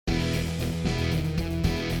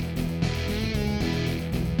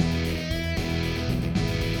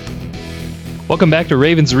Welcome back to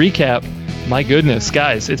Ravens Recap. My goodness,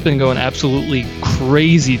 guys, it's been going absolutely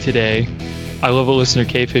crazy today. I love what listener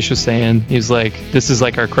K-Fish was saying. He's like, this is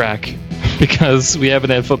like our crack because we haven't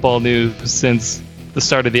had football news since the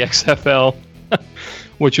start of the XFL,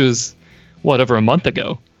 which was, over a month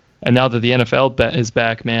ago. And now that the NFL is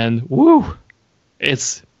back, man, woo,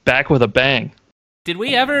 it's back with a bang. Did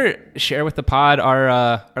we ever share with the pod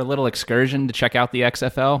our little excursion to check out the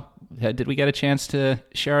XFL? Did we get a chance to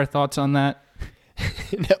share our thoughts on that?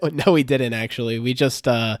 No, we didn't actually. We just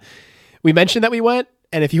we mentioned that we went,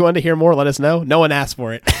 and if you wanted to hear more, let us know. No one asked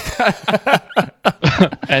for it.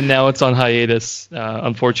 And now it's on hiatus.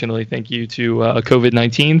 Unfortunately, thank you to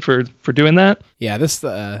COVID-19 for doing that. Yeah, this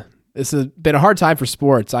has been a hard time for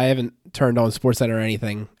sports. I haven't turned on SportsCenter or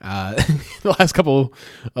anything the last couple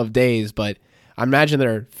of days, but I imagine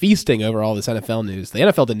they're feasting over all this NFL news. The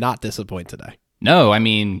NFL did not disappoint today. No, I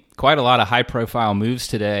mean, quite a lot of high-profile moves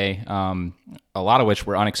today, a lot of which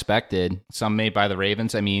were unexpected, some made by the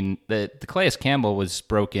Ravens. I mean, the Calais Campbell was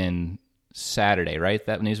broken Saturday, right?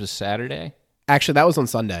 That news was Saturday? Actually, that was on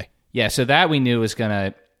Sunday. Yeah, so that we knew was going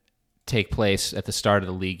to take place at the start of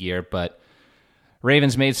the league year, but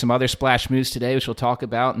Ravens made some other splash moves today, which we'll talk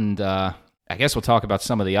about, and I guess we'll talk about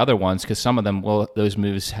some of the other ones, because some of them, those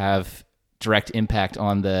moves have direct impact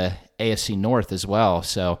on the AFC North as well,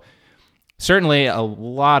 so certainly a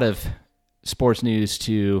lot of sports news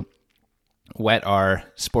to whet our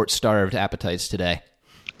sports-starved appetites today.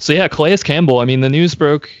 So yeah, Calais Campbell, I mean, the news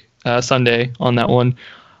broke Sunday on that one.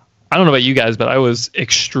 I don't know about you guys, but I was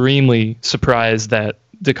extremely surprised that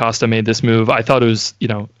DaCosta made this move. I thought it was,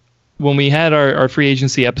 when we had our free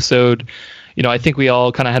agency episode, I think we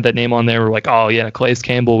all kind of had that name on there. We're like, oh yeah, Calais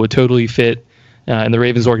Campbell would totally fit in the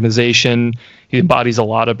Ravens organization. He embodies a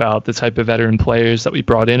lot about the type of veteran players that we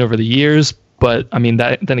brought in over the years. But I mean,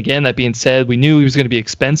 that being said, we knew he was going to be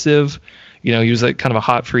expensive. He was kind of a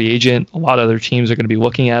hot free agent. A lot of other teams are going to be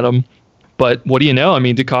looking at him. But what do you know? I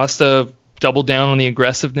mean, DaCosta doubled down on the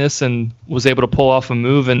aggressiveness and was able to pull off a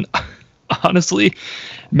move. And honestly,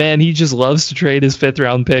 man, he just loves to trade his 5th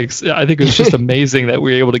round picks. I think it was just amazing that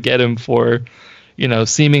we were able to get him for,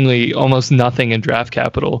 seemingly almost nothing in draft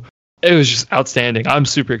capital. It was just outstanding. I'm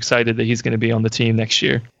super excited that he's going to be on the team next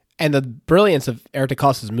year. And the brilliance of Eric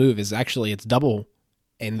DaCosta's move is actually it's double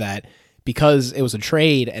in that because it was a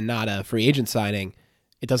trade and not a free agent signing,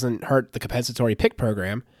 it doesn't hurt the compensatory pick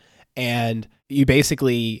program, and you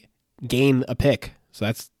basically gain a pick. So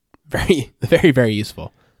that's very, very, very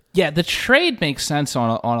useful. Yeah, the trade makes sense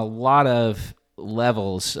on a lot of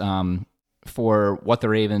levels for what the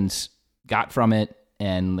Ravens got from it,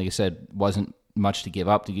 and like I said, wasn't much to give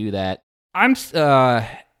up to do that. I'm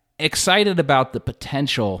excited about the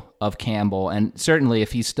potential of Campbell, and certainly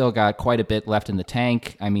if he's still got quite a bit left in the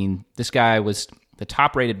tank. I mean, this guy was the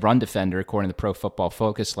top-rated run defender according to Pro Football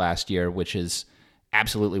Focus last year, which is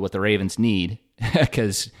absolutely what the Ravens need,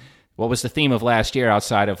 because what was the theme of last year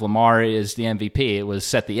outside of Lamar is the MVP? It was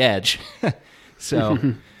set the edge.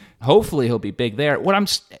 So hopefully he'll be big there. What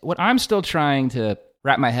I'm still trying to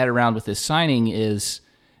wrap my head around with this signing is,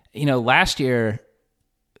 last year,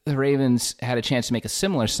 the Ravens had a chance to make a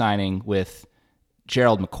similar signing with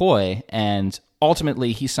Gerald McCoy, and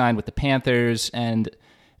ultimately he signed with the Panthers, and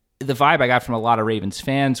the vibe I got from a lot of Ravens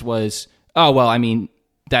fans was, oh, well, I mean,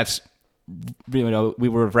 that's, we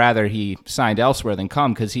would rather he signed elsewhere than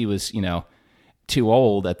come because he was, too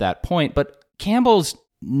old at that point. But Campbell's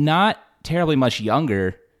not terribly much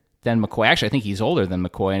younger than McCoy. Actually, I think he's older than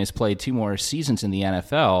McCoy and has played 2 more seasons in the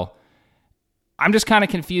NFL. I'm just kind of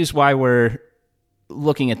confused why we're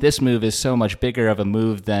looking at this move as so much bigger of a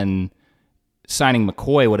move than signing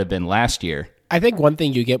McCoy would have been last year. I think one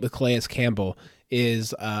thing you get with Calais Campbell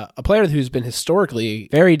is a player who's been historically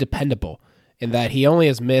very dependable in that he only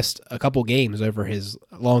has missed a couple games over his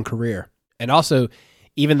long career. And also,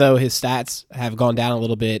 even though his stats have gone down a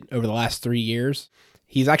little bit over the last 3 years,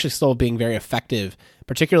 he's actually still being very effective,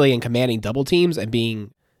 particularly in commanding double teams and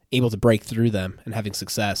being able to break through them and having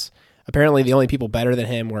success. Apparently, the only people better than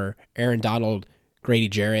him were Aaron Donald, Grady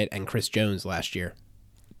Jarrett, and Chris Jones last year.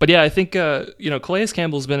 But yeah, I think, Calais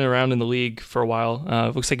Campbell's been around in the league for a while.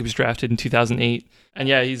 Looks like he was drafted in 2008. And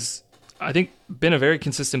yeah, he's, I think, been a very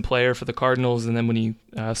consistent player for the Cardinals. And then when he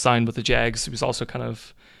signed with the Jags, he was also kind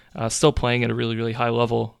of still playing at a really, really high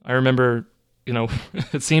level. I remember,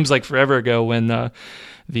 it seems like forever ago when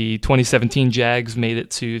the 2017 Jags made it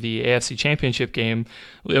to the AFC Championship game.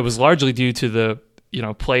 It was largely due to the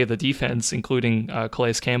play of the defense, including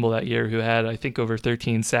Calais Campbell that year, who had, I think, over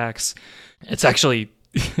 13 sacks. It's actually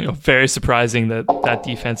very surprising that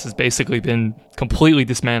defense has basically been completely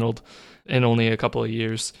dismantled in only a couple of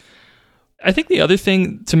years. I think the other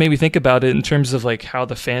thing to maybe think about it in terms of like how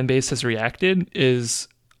the fan base has reacted is,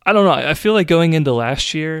 I don't know. I feel like going into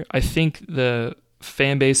last year, I think the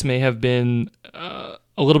fan base may have been a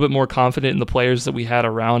little bit more confident in the players that we had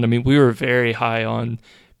around. I mean, we were very high on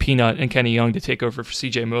Peanut and Kenny Young to take over for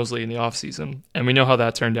CJ Mosley in the offseason, and we know how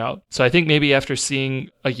that turned out. So I think maybe after seeing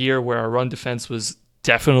a year where our run defense was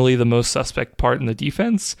definitely the most suspect part in the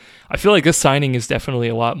defense, I feel like this signing is definitely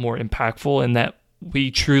a lot more impactful in that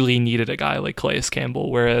we truly needed a guy like Calais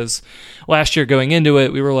Campbell, whereas last year going into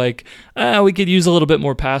it, we were like, we could use a little bit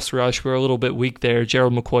more pass rush. We're a little bit weak there.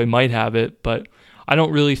 Gerald McCoy might have it, but I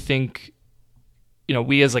don't really think,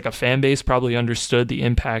 we as like a fan base probably understood the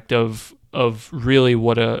impact of really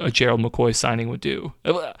what a Gerald McCoy signing would do.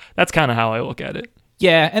 That's kind of how I look at it.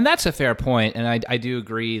 Yeah, and that's a fair point, and I do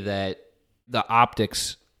agree that the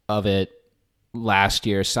optics of it last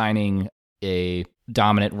year, signing a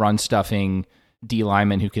dominant run-stuffing D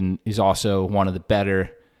lineman who's also one of the better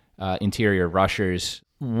interior rushers,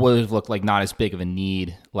 would have looked like not as big of a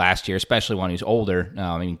need last year, especially one who's older.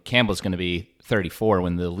 Campbell's going to be 34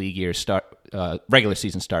 when the regular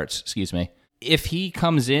season starts. Excuse me. If he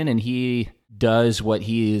comes in and he does what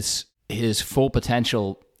his full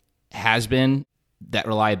potential has been, that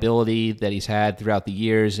reliability that he's had throughout the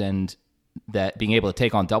years, and that being able to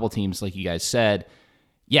take on double teams, like you guys said,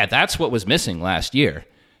 yeah, that's what was missing last year.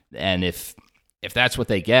 And if that's what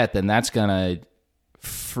they get, then that's going to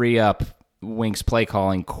free up Wink's play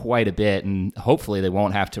calling quite a bit, and hopefully they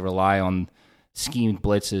won't have to rely on schemed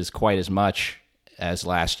blitzes quite as much as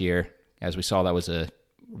last year. As we saw, that was a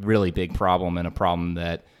really big problem, and a problem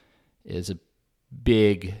that is a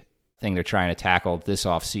big thing they're trying to tackle this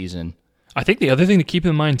offseason. I think the other thing to keep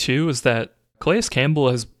in mind, too, is that Calais Campbell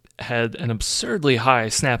has had an absurdly high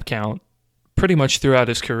snap count pretty much throughout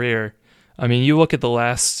his career. I mean, you look at the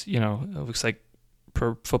last, it looks like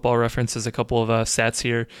Pro Football Reference has a couple of stats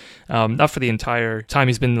here, not for the entire time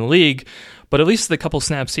he's been in the league, but at least the couple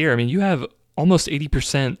snaps here. I mean, you have almost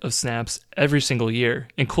 80% of snaps every single year,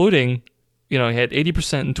 including, he had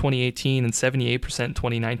 80% in 2018 and 78% in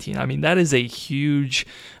 2019. I mean, that is a huge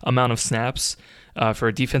amount of snaps for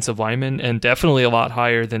a defensive lineman, and definitely a lot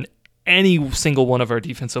higher than any single one of our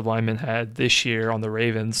defensive linemen had this year on the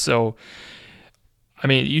Ravens. So, I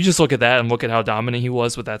mean, you just look at that and look at how dominant he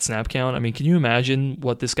was with that snap count. I mean, can you imagine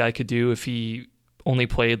what this guy could do if he only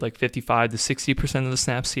played like 55 to 60% of the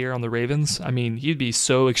snaps here on the Ravens? I mean, he'd be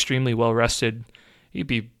so extremely well rested. He'd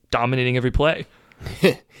be dominating every play.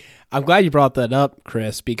 I'm glad you brought that up,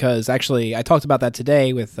 Chris, because actually I talked about that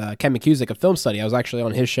today with Ken McCusick of Film Study. I was actually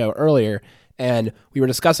on his show earlier, and we were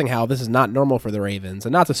discussing how this is not normal for the Ravens,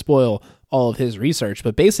 and not to spoil all of his research,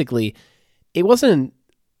 but basically it wasn't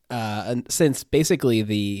since basically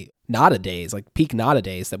the Nada days, like peak Nada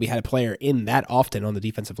days, that we had a player in that often on the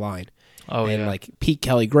defensive line. Like peak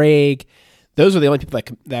Kelly Gregg, those were the only people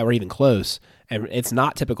that were even close, and it's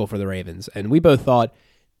not typical for the Ravens. And we both thought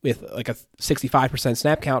with like a 65%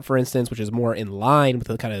 snap count, for instance, which is more in line with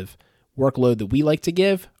the kind of workload that we like to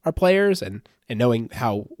give our players, and knowing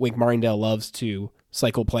how Wink Martindale loves to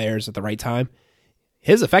cycle players at the right time,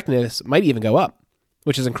 his effectiveness might even go up,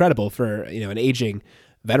 which is incredible for an aging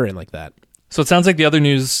veteran like that. So it sounds like the other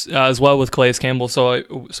news as well with Calais Campbell. So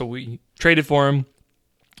we traded for him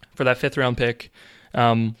for that 5th round pick.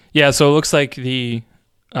 So it looks like the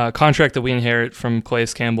contract that we inherit from Calais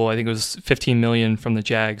Campbell, I think it was $15 million from the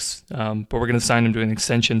Jags, but we're going to sign him to an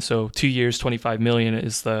extension. So 2 years, $25 million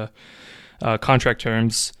is the contract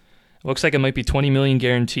terms. It looks like it might be $20 million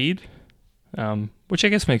guaranteed, which I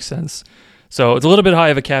guess makes sense. So it's a little bit high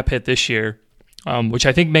of a cap hit this year, which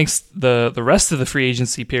I think makes the rest of the free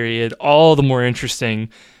agency period all the more interesting,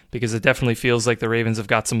 because it definitely feels like the Ravens have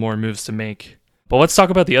got some more moves to make. But let's talk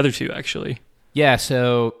about the other two, actually. Yeah,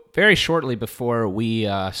 so very shortly before we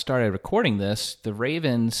started recording this, the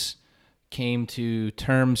Ravens came to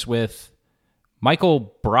terms with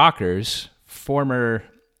Michael Brockers, former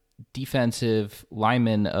defensive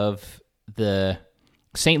lineman of the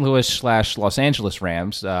St. Louis/Los Angeles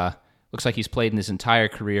Rams. Looks like he's played in his entire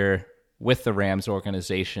career with the Rams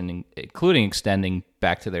organization, including extending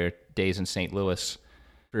back to their days in St. Louis.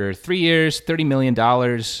 For 3 years, $30 million,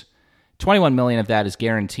 $21 million of that is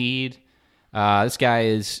guaranteed. This guy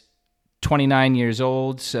is 29 years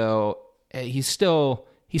old, so he's still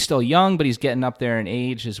young, but he's getting up there in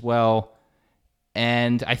age as well.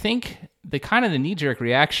 And I think the knee-jerk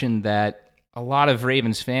reaction that a lot of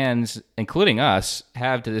Ravens fans, including us,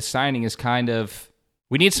 have to this signing is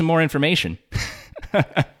we need some more information.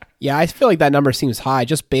 Yeah, I feel like that number seems high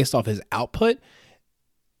just based off his output,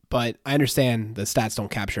 but I understand the stats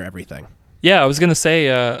don't capture everything. Yeah, I was going to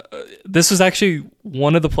say, this was actually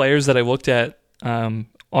one of the players that I looked at on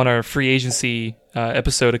our free agency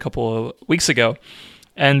episode a couple of weeks ago.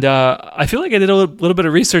 And I feel like I did a little bit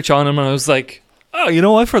of research on him, and I was like, oh, you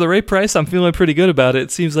know what? For the right price, I'm feeling pretty good about it.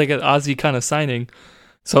 It seems like an Aussie kind of signing.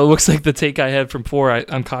 So it looks like the take I had from before,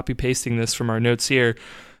 I'm copy-pasting this from our notes here.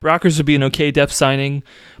 Brockers would be an okay depth signing,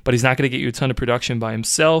 but he's not going to get you a ton of production by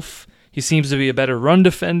himself. He seems to be a better run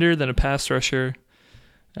defender than a pass rusher,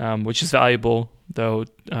 which is valuable, though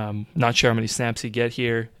not sure how many snaps he get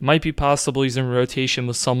here. It might be possible he's in rotation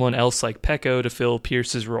with someone else like Peko to fill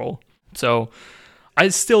Pierce's role. So I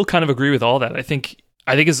still kind of agree with all that. I think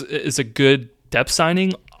is a good depth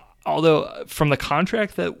signing, although from the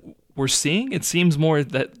contract that we're seeing, it seems more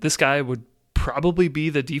that this guy would probably be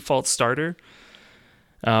the default starter.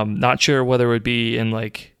 Not sure whether it would be in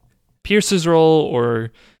like Pierce's role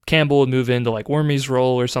or Campbell would move into like Wormy's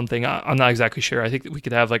role or something. I'm not exactly sure. I think that we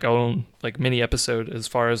could have like our own like mini episode as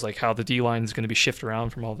far as like how the D-line is going to be shifted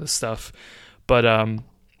around from all this stuff. But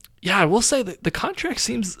yeah, I will say that the contract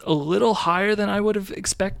seems a little higher than I would have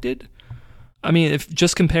expected. I mean, if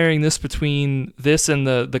just comparing this between this and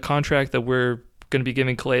the contract that we're going to be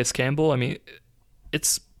giving Calais Campbell, I mean,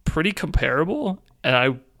 it's pretty comparable.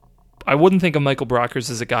 And I wouldn't think of Michael Brockers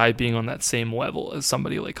as a guy being on that same level as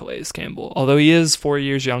somebody like Calais Campbell. Although he is 4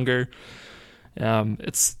 years younger,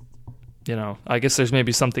 it's, I guess there's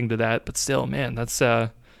maybe something to that. But still, man, that's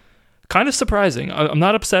kind of surprising. I'm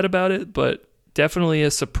not upset about it, but definitely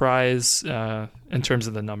a surprise in terms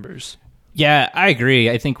of the numbers. Yeah, I agree.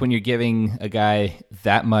 I think when you're giving a guy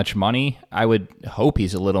that much money, I would hope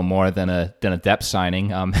he's a little more than a depth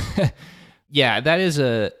signing. Yeah, that is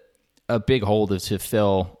a big hole to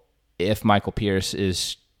fill if Michael Pierce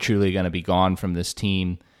is truly going to be gone from this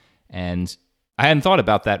team. And I hadn't thought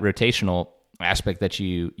about that rotational aspect that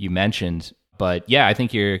you mentioned. But yeah, I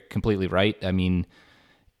think you're completely right. I mean,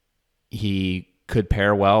 he could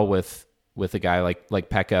pair well with a guy like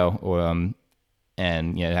Peko, or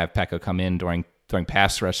and have Peko come in during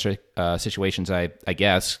pass rush situations, I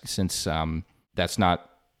guess, since that's not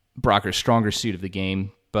Brocker's stronger suit of the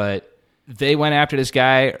game. But they went after this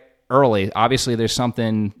guy early. Obviously, there's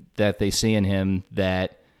something that they see in him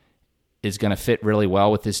that is going to fit really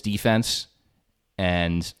well with this defense.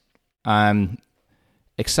 And I'm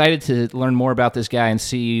excited to learn more about this guy and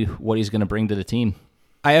see what he's going to bring to the team.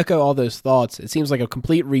 I echo all those thoughts. It seems like a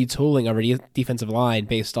complete retooling of our defensive line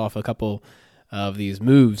based off a couple of these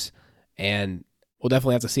moves, and we'll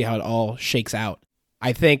definitely have to see how it all shakes out.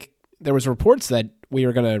 I think there was reports that we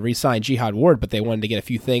were going to re-sign Jihad Ward, but they wanted to get a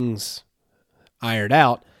few things ironed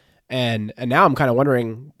out, and now I'm kind of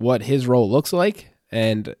wondering what his role looks like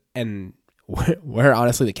and where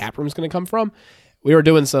honestly the cap room is going to come from. We were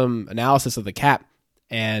doing some analysis of the cap,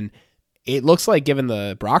 and it looks like given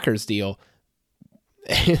the Brockers deal,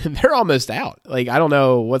 they're almost out. Like, I don't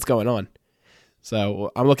know what's going on.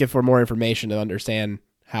 So I'm looking for more information to understand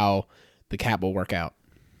how the cap will work out.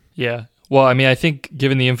 Yeah. Well, I mean, I think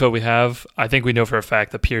given the info we have, I think we know for a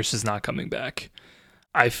fact that Pierce is not coming back.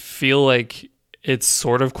 I feel like it's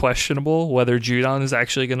sort of questionable whether Judon is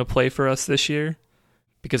actually going to play for us this year.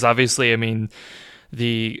 Because obviously, I mean,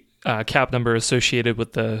 the cap number associated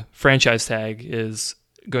with the franchise tag is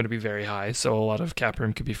going to be very high. So a lot of cap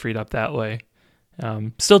room could be freed up that way.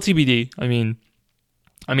 Still TBD. I mean,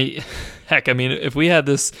 heck, if we had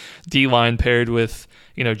this D-line paired with,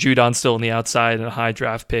 Judon still on the outside and a high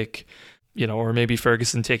draft pick, or maybe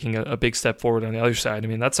Ferguson taking a big step forward on the other side,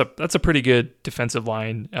 that's a pretty good defensive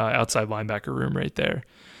line, outside linebacker room right there.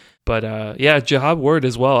 But, yeah, Jihad Ward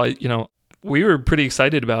as well. We were pretty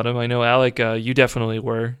excited about him. I know, Alec, you definitely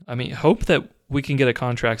were. Hope that we can get a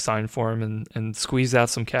contract signed for him and squeeze out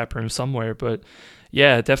some cap room somewhere. But,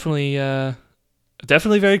 yeah, definitely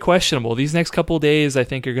very questionable. These next couple of days, I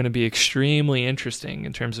think, are going to be extremely interesting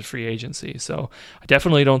in terms of free agency. So I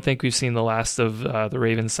definitely don't think we've seen the last of the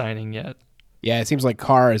Ravens signing yet. Yeah, it seems like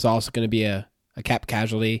Carr is also going to be a cap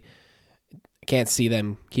casualty. I can't see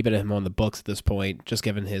them keeping him on the books at this point, just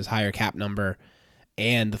given his higher cap number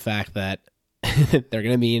and the fact that they're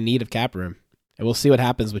going to be in need of cap room. And we'll see what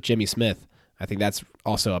happens with Jimmy Smith. I think that's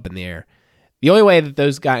also up in the air. The only way that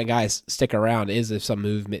those guys stick around is if some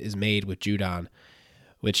movement is made with Judon,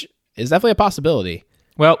 which is definitely a possibility.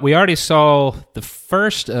 Well, we already saw the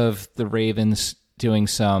first of the Ravens doing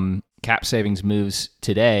some cap savings moves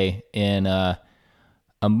today in a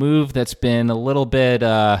move that's been a little bit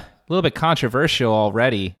controversial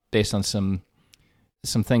already, based on some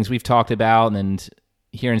things we've talked about and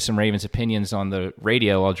hearing some Ravens opinions on the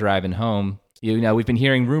radio while driving home. We've been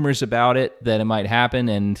hearing rumors about it, that it might happen,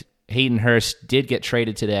 and Hayden Hurst did get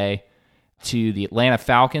traded today to the Atlanta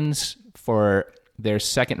Falcons for their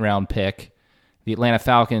second-round pick, the Atlanta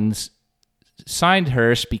Falcons signed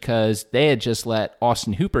Hurst because they had just let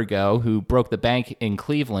Austin Hooper go, who broke the bank in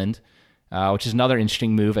Cleveland, which is another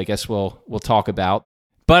interesting move I guess we'll talk about.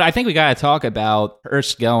 But I think we got to talk about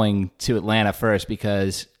Hurst going to Atlanta first,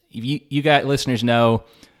 because you got listeners know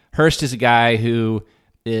Hurst is a guy who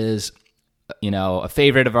is, a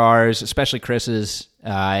favorite of ours, especially Chris's.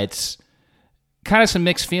 It's kind of some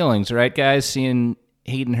mixed feelings, right, guys, seeing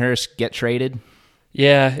Hayden Hurst get traded?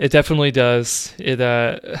 Yeah, it definitely does. It,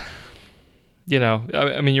 I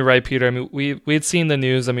mean, you're right, Peter. I mean, we had seen the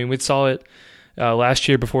news. I mean, we saw it last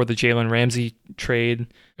year before the Jalen Ramsey trade.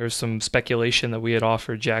 There was some speculation that we had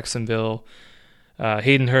offered Jacksonville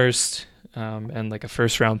Hayden Hurst and like a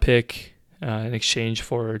first-round pick in exchange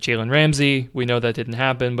for Jalen Ramsey. We know that didn't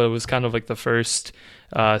happen, but it was kind of like the first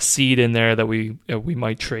seed in there that we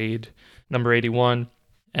might trade, number 81.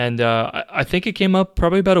 And I think it came up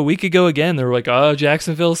probably about a week ago again. They were like, oh,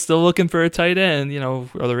 Jacksonville's still looking for a tight end.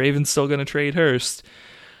 Are the Ravens still going to trade Hurst?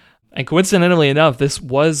 And coincidentally enough, this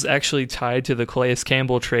was actually tied to the Calais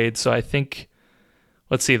Campbell trade. So I think,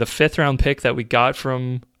 let's see, the 5th-round pick that we got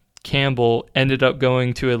from Campbell ended up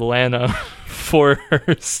going to Atlanta for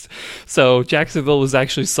Hurst. So Jacksonville was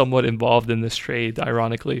actually somewhat involved in this trade,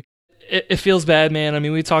 ironically. It feels bad, man. I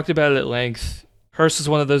mean, we talked about it at length. Hurst was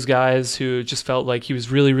one of those guys who just felt like he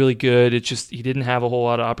was really, really good. He didn't have a whole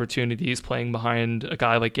lot of opportunities playing behind a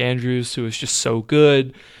guy like Andrews, who was just so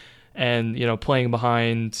good. And, playing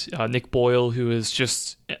behind Nick Boyle, who is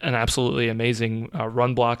just an absolutely amazing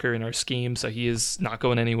run blocker in our scheme. So he is not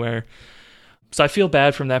going anywhere. So I feel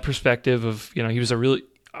bad from that perspective of,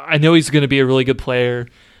 I know he's going to be a really good player.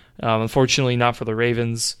 Unfortunately, not for the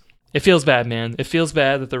Ravens. It feels bad, man. It feels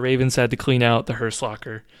bad that the Ravens had to clean out the Hurst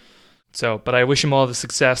locker. So, but I wish him all the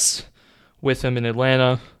success with him in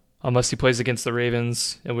Atlanta, unless he plays against the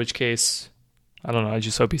Ravens, in which case, I don't know, I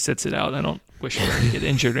just hope he sits it out. I don't wish him to get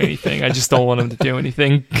injured or anything. I just don't want him to do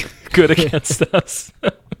anything good against us.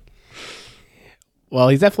 Well,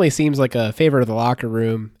 he definitely seems like a favorite of the locker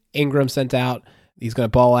room. Ingram sent out, he's going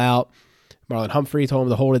to ball out. Marlon Humphrey told him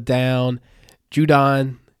to hold it down.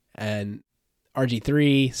 Judon and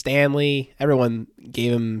RG3, Stanley, everyone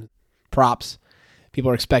gave him props. People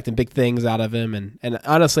are expecting big things out of him, and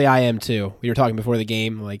honestly, I am too. We were talking before the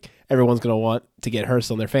game, like everyone's going to want to get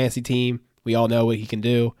Hurst on their fantasy team. We all know what he can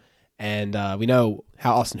do, and we know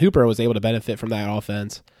how Austin Hooper was able to benefit from that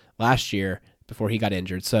offense last year before he got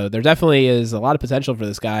injured. So there definitely is a lot of potential for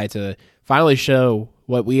this guy to finally show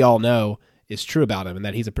what we all know is true about him, and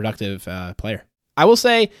that he's a productive player. I will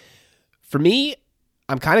say, for me,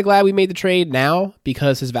 I'm kind of glad we made the trade now,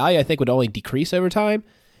 because his value, I think, would only decrease over time,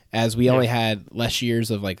 as we only had less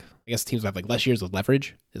years of, I guess teams have less years of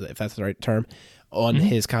leverage, if that's the right term, on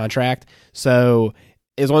his contract. So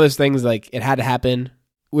it's one of those things, it had to happen.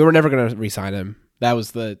 We were never going to re-sign him. That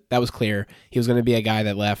was clear. He was going to be a guy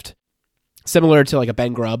that left, similar to a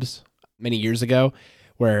Ben Grubbs many years ago,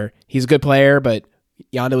 where he's a good player, but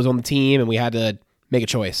Yanda was on the team and we had to make a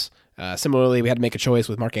choice. Similarly, we had to make a choice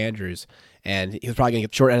with Mark Andrews, and he was probably going to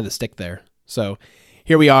get the short end of the stick there. So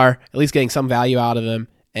here we are, at least getting some value out of him.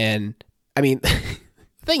 And I mean, the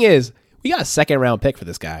thing is, we got a 2nd-round pick for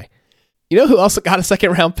this guy. You know who also got a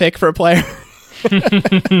 2nd-round pick for a player?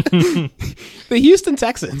 The Houston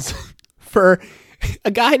Texans, for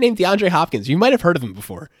a guy named DeAndre Hopkins. You might have heard of him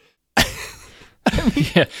before.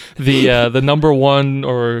 Yeah, the number one,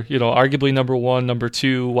 or arguably number one, number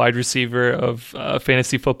two wide receiver of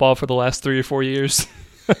fantasy football for the last 3 or 4 years.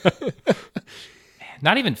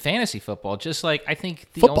 Not even fantasy football, just I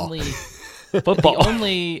think the football. The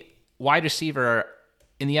only wide receiver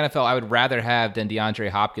in the NFL I would rather have than DeAndre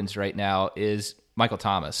Hopkins right now is Michael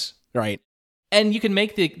Thomas. Right. And you can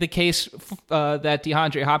make the case that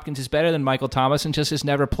DeAndre Hopkins is better than Michael Thomas and just has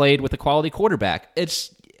never played with a quality quarterback.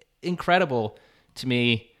 It's incredible to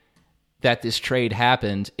me that this trade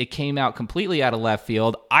happened. It came out completely out of left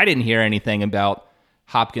field. I didn't hear anything about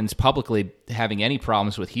Hopkins publicly having any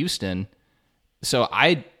problems with Houston. So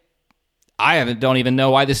I don't even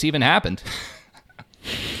know why this even happened.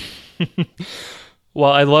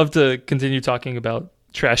 Well, I'd love to continue talking about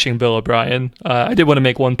trashing Bill O'Brien. I did want to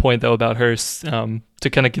make one point, though, about Hurst, to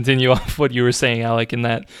kind of continue off what you were saying, Alec, in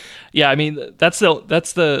that, yeah, I mean, that's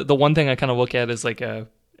the one thing I kind of look at is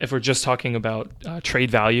if we're just talking about trade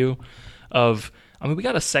value of, I mean, we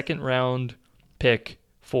got a 2nd-round pick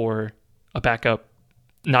for a backup,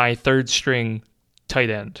 third-string tight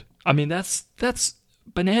end. I mean, that's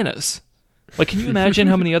bananas. Can you imagine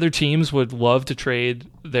how many other teams would love to trade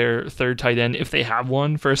their 3rd tight end if they have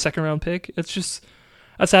one for a 2nd-round pick? That's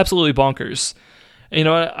absolutely bonkers. You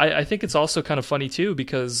know, I think it's also kind of funny too,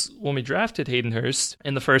 because when we drafted Hayden Hurst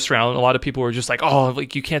in the first round, a lot of people were just like, oh,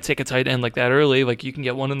 like you can't take a tight end like that early. Like you can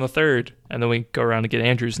get one in the third. And then we go around and get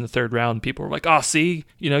Andrews in the third round. People were like, oh, see,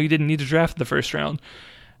 you know, you didn't need to draft in the first round.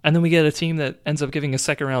 And then we get a team that ends up giving a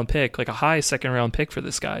second round pick, like a high second round pick for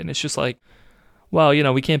this guy. And it's just like, well, you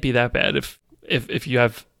know, we can't be that bad if you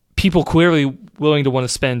have people clearly willing to want to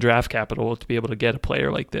spend draft capital to be able to get a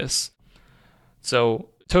player like this. So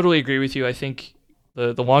totally agree with you. I think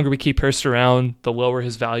the longer we keep Hurst around, the lower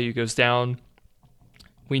his value goes down.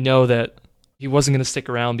 We know that he wasn't going to stick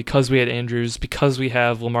around because we had Andrews, because we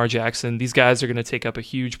have Lamar Jackson. These guys are going to take up a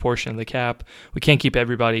huge portion of the cap. We can't keep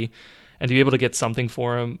everybody. And to be able to get something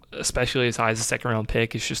for him, especially as high as a second-round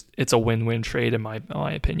pick, it's a win-win trade in my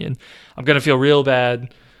opinion. I'm going to feel real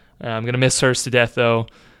bad. I'm going to miss Hurst to death, though.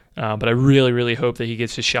 But I really, really hope that he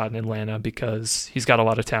gets his shot in Atlanta, because he's got a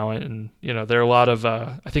lot of talent, and you know there are a lot of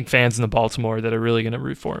I think fans in the Baltimore that are really going to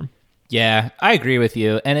root for him. Yeah, I agree with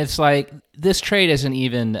you, and it's like this trade isn't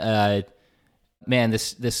even man.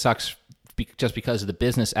 This sucks just because of the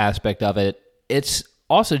business aspect of it. It's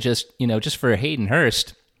also just just for Hayden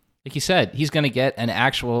Hurst, like you said, he's going to get an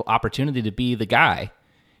actual opportunity to be the guy.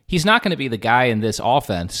 He's not going to be the guy in this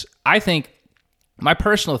offense. I think. My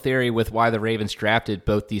personal theory with why the Ravens drafted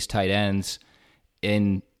both these tight ends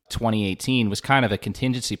in 2018 was kind of a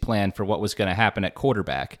contingency plan for what was going to happen at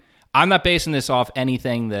quarterback. I'm not basing this off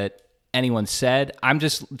anything that anyone said. I'm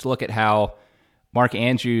just look at how Mark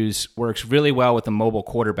Andrews works really well with a mobile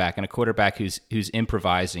quarterback and a quarterback who's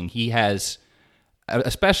improvising. He has, it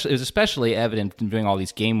was especially evident in doing all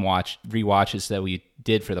these game rewatches that we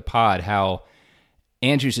did for the pod, how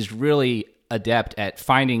Andrews is really adept at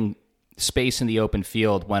finding space in the open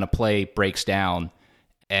field when a play breaks down,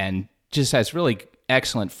 and just has really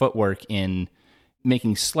excellent footwork in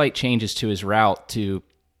making slight changes to his route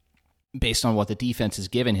based on what the defense has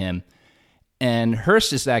given him. And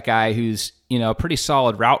Hurst is that guy who's a pretty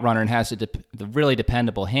solid route runner and has the really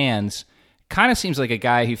dependable hands. Kind of seems like a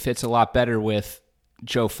guy who fits a lot better with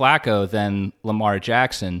Joe Flacco than Lamar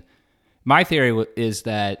Jackson. My theory is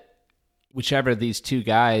that whichever of these two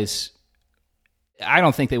guys, I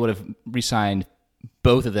don't think they would have re-signed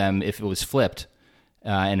both of them if it was flipped.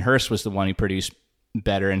 And Hurst was the one who produced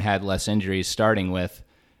better and had less injuries starting with.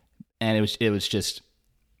 And it was just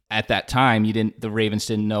at that time the Ravens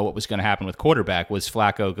didn't know what was going to happen with quarterback. Was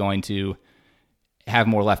Flacco going to have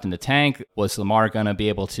more left in the tank? Was Lamar going to be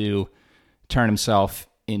able to turn himself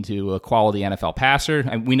into a quality NFL passer?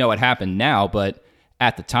 And we know what happened now, but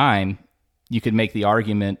at the time you could make the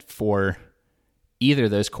argument for either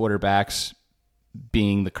of those quarterbacks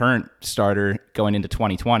being the current starter going into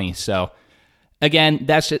 2020. So again,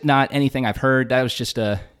 that's not anything I've heard. That was just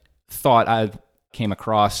a thought I came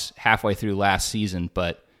across halfway through last season.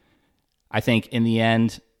 But I think in the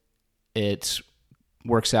end, it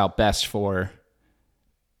works out best for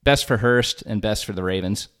Hurst and best for the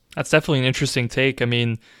Ravens. That's definitely an interesting take. I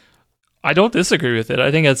mean, I don't disagree with it.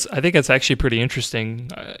 I think it's actually pretty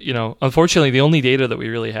interesting. Unfortunately, the only data that we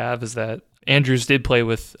really have is that Andrews did play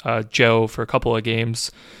with Joe for a couple of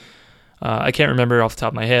games. I can't remember off the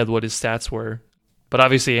top of my head what his stats were, but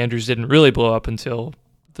obviously Andrews didn't really blow up until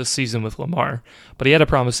the season with Lamar. But he had a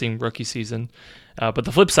promising rookie season. But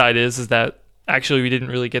the flip side is that actually we didn't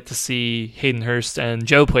really get to see Hayden Hurst and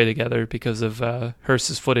Joe play together because of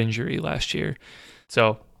Hurst's foot injury last year.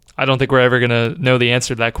 So I don't think we're ever going to know the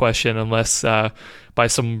answer to that question unless by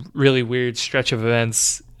some really weird stretch of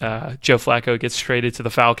events, Joe Flacco gets traded to the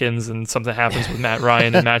Falcons and something happens with Matt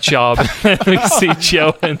Ryan and Matt Schaub, and we see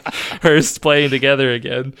Joe and Hurst playing together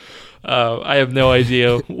again. I have no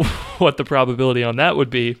idea what the probability on that would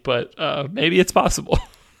be, but maybe it's possible.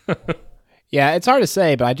 Yeah, it's hard to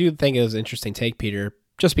say, but I do think it was an interesting take, Peter,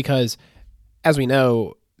 just because, as we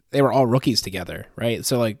know, they were all rookies together, right?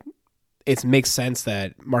 So, it makes sense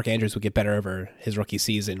that Mark Andrews would get better over his rookie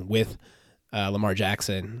season with Lamar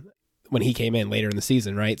Jackson when he came in later in the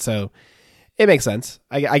season, right? So it makes sense.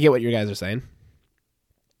 I get what you guys are saying.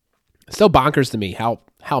 Still bonkers to me how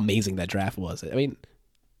amazing that draft was. I mean,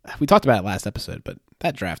 we talked about it last episode, but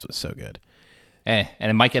that draft was so good. And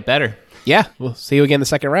it might get better. Yeah, we'll see you again in the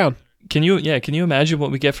second round. Can you imagine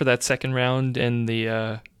what we get for that second round and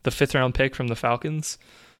the fifth round pick from the Falcons?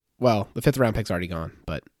 Well, the fifth round pick's already gone,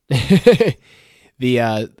 but I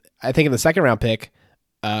think in the second round pick,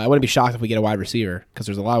 I wouldn't be shocked if we get a wide receiver because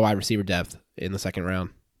there's a lot of wide receiver depth in the second round.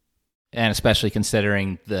 And especially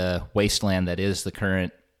considering the wasteland that is the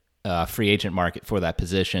current free agent market for that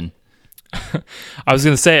position. I was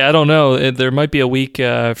going to say, I don't know. There might be a weak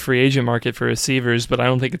free agent market for receivers, but I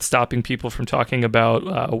don't think it's stopping people from talking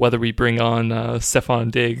about whether we bring on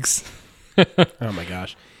Stephon Diggs. Oh my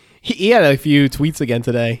gosh, he had a few tweets again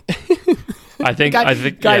today. I think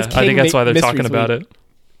that's why they're talking about it.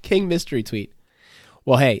 King mystery tweet.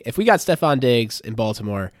 Well, hey, if we got Stephon Diggs in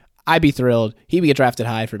Baltimore, I'd be thrilled. He'd be drafted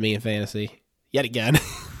high for me in fantasy yet again.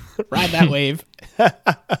 Ride that wave.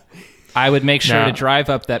 I would make sure to drive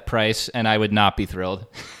up that price, and I would not be thrilled.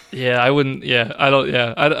 Yeah, I wouldn't. Yeah, I don't.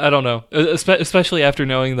 Yeah, I don't know. Especially after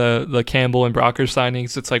knowing the Campbell and Brocker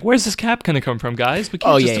signings, it's like, where's this cap going to come from, guys? We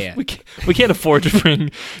can't we can't afford to bring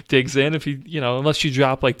Diggs in if unless you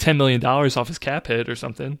drop like $10 million off his cap hit or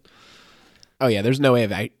something. Oh yeah, there's no way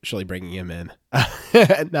of actually bringing him in.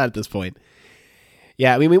 Not at this point.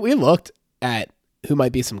 Yeah, I mean, we looked at who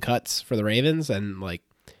might be some cuts for the Ravens, and like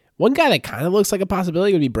one guy that kind of looks like a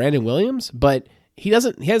possibility would be Brandon Williams, but he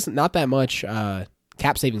has not that much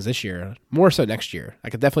cap savings this year. More so next year.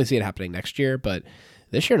 I could definitely see it happening next year, but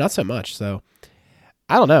this year not so much. So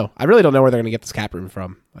I don't know. I really don't know where they're going to get this cap room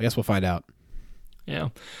from. I guess we'll find out. Yeah.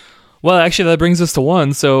 Well, actually, that brings us to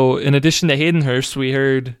one. So, in addition to Hayden Hurst, we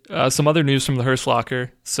heard some other news from the Hurst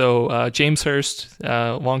locker. So, James Hurst,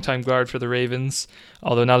 longtime guard for the Ravens,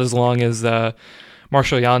 although not as long as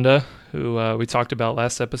Marshall Yanda, who we talked about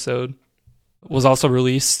last episode, was also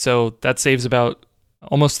released. So, that saves about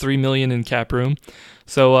almost $3 million in cap room.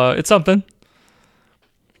 So, it's something.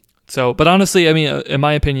 So, but honestly, I mean, in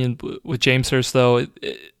my opinion, with James Hurst, though,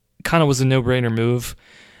 it kind of was a no-brainer move.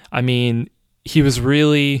 I mean, he was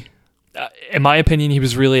really... in my opinion, he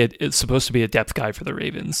was really it's supposed to be a depth guy for the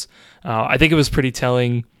Ravens. I think it was pretty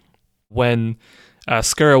telling when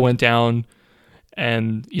Skura went down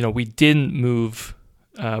and, we didn't move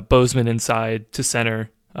Bozeman inside to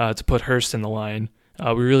center to put Hurst in the line.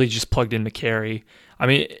 We really just plugged in McCary. I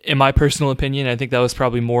mean, in my personal opinion, I think that was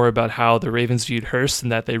probably more about how the Ravens viewed Hurst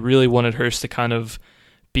and that they really wanted Hurst to kind of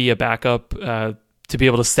be a backup to be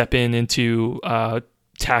able to step into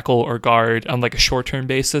tackle or guard on like a short-term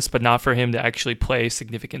basis, but not for him to actually play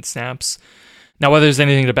significant snaps. Now, whether there's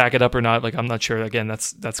anything to back it up or not, like I'm not sure. Again,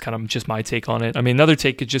 that's kind of just my take on it. I mean, another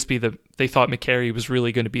take could just be that they thought McCary was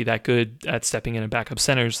really going to be that good at stepping in and backup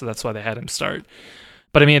center, so that's why they had him start.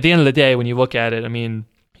 But I mean, at the end of the day, when you look at it, I mean,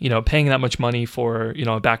 paying that much money for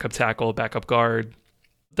a backup tackle, backup guard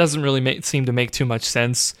doesn't really seem to make too much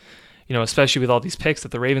sense. Especially with all these picks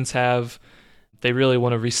that the Ravens have. They really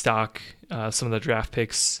want to restock some of the draft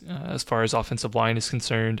picks as far as offensive line is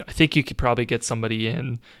concerned. I think you could probably get somebody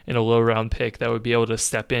in a low-round pick that would be able to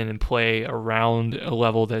step in and play around a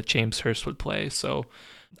level that James Hurst would play. So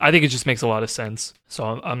I think it just makes a lot of sense. So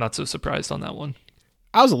I'm not so surprised on that one.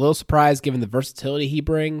 I was a little surprised given the versatility he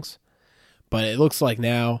brings, but it looks like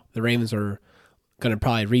now the Ravens are going to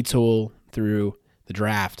probably retool through the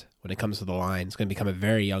draft when it comes to the line. It's going to become a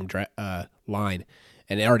very young line.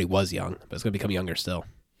 And it already was young, but it's going to become younger still.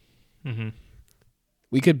 Mm-hmm.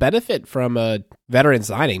 We could benefit from a veteran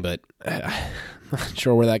signing, but I'm not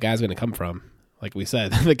sure where that guy's going to come from. Like we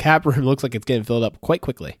said, the cap room looks like it's getting filled up quite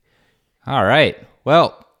quickly. All right.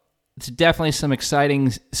 Well, it's definitely some exciting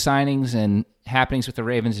signings and happenings with the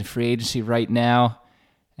Ravens in free agency right now,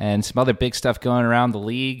 and some other big stuff going around the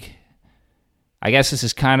league. I guess this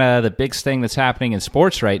is kind of the biggest thing that's happening in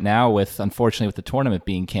sports right now, unfortunately with the tournament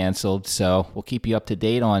being canceled. So we'll keep you up to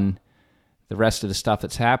date on the rest of the stuff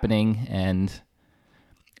that's happening and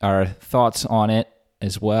our thoughts on it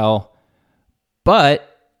as well.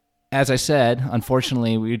 But as I said,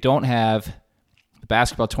 unfortunately, we don't have the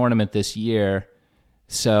basketball tournament this year.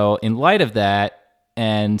 So in light of that,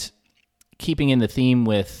 and keeping in the theme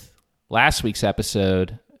with last week's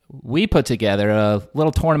episode, we put together a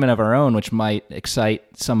little tournament of our own, which might excite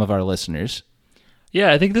some of our listeners.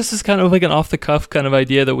 Yeah, I think this is kind of like an off-the-cuff kind of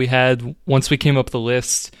idea that we had once we came up with the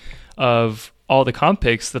list of all the comp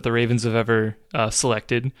picks that the Ravens have ever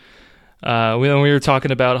selected. We were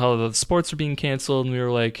talking about how the sports are being canceled, and we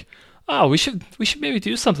were like, oh, we should maybe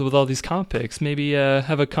do something with all these comp picks. Maybe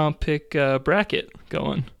have a comp pick bracket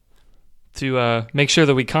going to make sure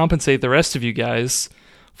that we compensate the rest of you guys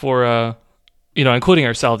for... including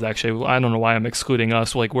ourselves, actually. I don't know why I'm excluding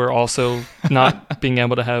us. Like, we're also not being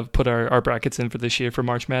able to put our brackets in for this year for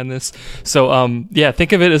March Madness. So,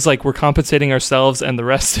 think of it as like we're compensating ourselves and the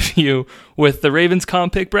rest of you with the Ravens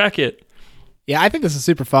comp pick bracket. Yeah, I think this is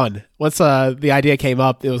super fun. Once the idea came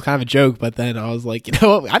up, it was kind of a joke, but then I was like,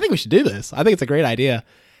 I think we should do this. I think it's a great idea.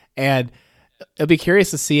 And I'll be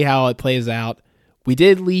curious to see how it plays out. We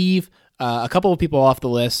did leave a couple of people off the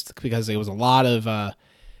list because there was a lot of,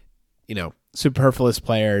 superfluous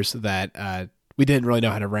players that we didn't really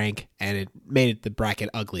know how to rank, and it made the bracket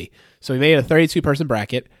ugly. So we made a 32-person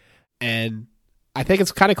bracket, and I think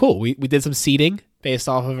it's kind of cool. We did some seeding based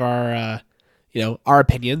off of our our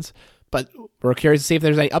opinions, but we're curious to see if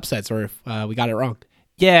there's any upsets or if we got it wrong.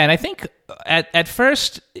 Yeah, and I think at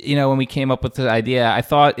first, when we came up with the idea, I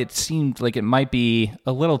thought it seemed like it might be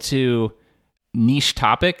a little too niche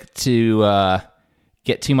topic to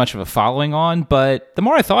get too much of a following on. But the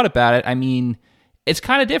more I thought about it, I mean, it's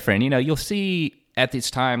kind of different. You'll see at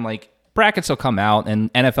this time, like, brackets will come out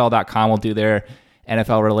and NFL.com will do their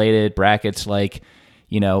NFL-related brackets, like,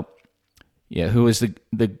 who is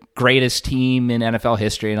the greatest team in NFL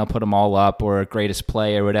history, and I'll put them all up, or greatest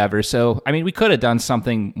play or whatever. So, I mean, we could have done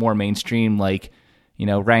something more mainstream, like,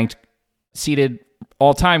 ranked, seeded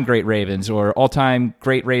all-time great Ravens or all-time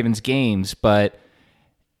great Ravens games. But,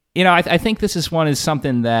 I think this is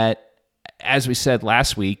something that, as we said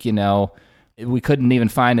last week, we couldn't even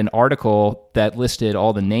find an article that listed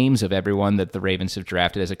all the names of everyone that the Ravens have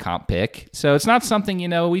drafted as a comp pick. So it's not something,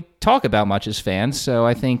 we talk about much as fans. So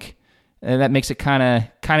I think that makes it kind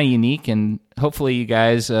of unique, and hopefully you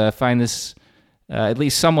guys find this at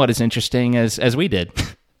least somewhat as interesting as we did.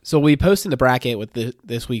 So we posted the bracket with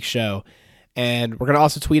this week's show, and we're going to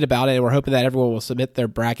also tweet about it, and we're hoping that everyone will submit their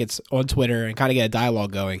brackets on Twitter and kind of get a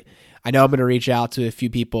dialogue going. I know I'm going to reach out to a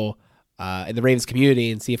few people in the Ravens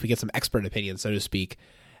community and see if we get some expert opinions, so to speak.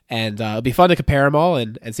 And it'll be fun to compare them all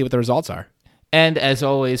and see what the results are. And as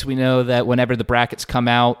always, we know that whenever the brackets come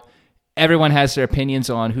out, everyone has their opinions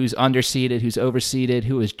on who's underseeded, who's overseeded,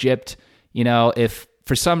 who is gypped. If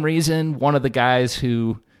for some reason one of the guys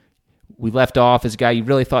who we left off is a guy you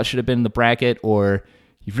really thought should have been in the bracket, or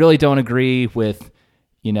you really don't agree with,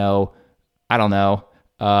 I don't know,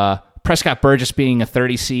 Prescott Burgess being a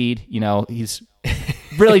 30 seed, he's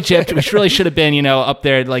really gypped, which really should have been, up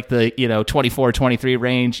there like the, 24, 23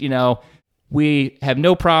 range, we have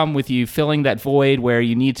no problem with you filling that void where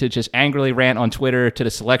you need to just angrily rant on Twitter to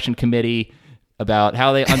the selection committee about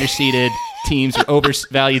how they underseeded teams or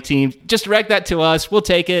overvalued teams. Just direct that to us. We'll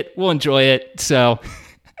take it. We'll enjoy it. So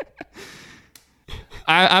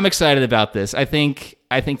I'm excited about this. I think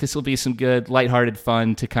this will be some good, lighthearted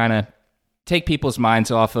fun to kind of take people's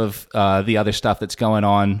minds off of the other stuff that's going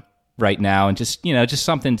on right now, and just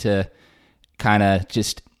something to kind of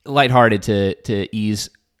just lighthearted to ease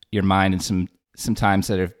your mind in some times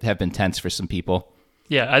that have been tense for some people.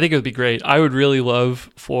 Yeah, I think it would be great. I would really love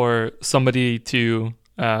for somebody to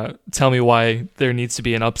tell me why there needs to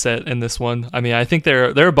be an upset in this one. I mean, I think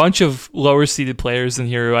there are a bunch of lower seeded players in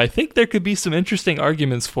here who I think there could be some interesting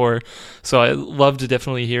arguments for. So I'd love to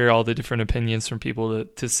definitely hear all the different opinions from people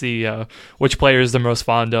to see which players they're most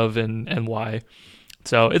fond of and why.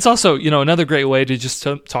 So it's also, another great way to just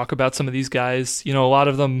talk about some of these guys. A lot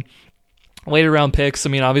of them later round picks. I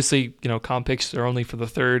mean, obviously, comp picks are only for the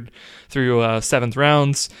 3rd through 7th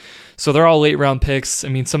rounds. So they're all late round picks. I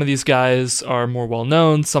mean, some of these guys are more well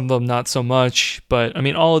known, some of them not so much. But I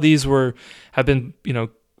mean, all of these have been,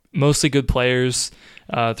 mostly good players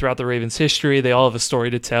throughout the Ravens' history. They all have a story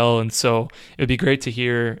to tell. And so it would be great to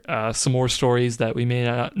hear some more stories that we may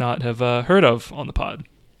not have heard of on the pod.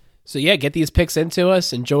 So yeah, get these picks into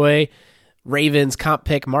us. Enjoy Ravens comp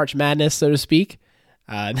pick March Madness, so to speak.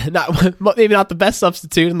 Maybe not the best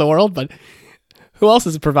substitute in the world, but who else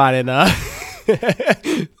is providing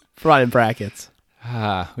brackets?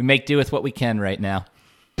 We make do with what we can right now.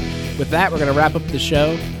 With that, we're going to wrap up the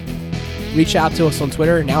show. Reach out to us on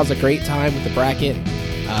Twitter. Now's a great time with the bracket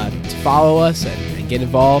to follow us and get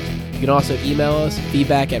involved. You can also email us,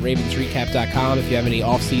 feedback@ravensrecap.com, if you have any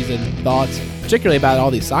off-season thoughts, particularly about all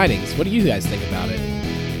these signings. What do you guys think about it?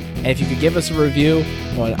 And if you could give us a review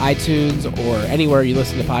on iTunes or anywhere you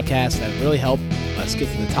listen to podcasts, that would really help us get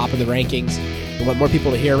to the top of the rankings. We want more people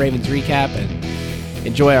to hear Ravens Recap and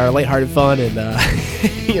enjoy our lighthearted fun and,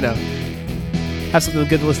 have something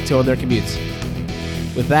good to listen to on their commutes.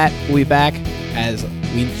 With that, we'll be back. As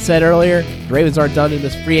we said earlier, the Ravens aren't done in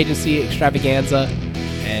this free agency extravaganza,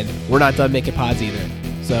 and we're not done making pods either.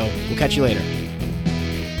 So we'll catch you later.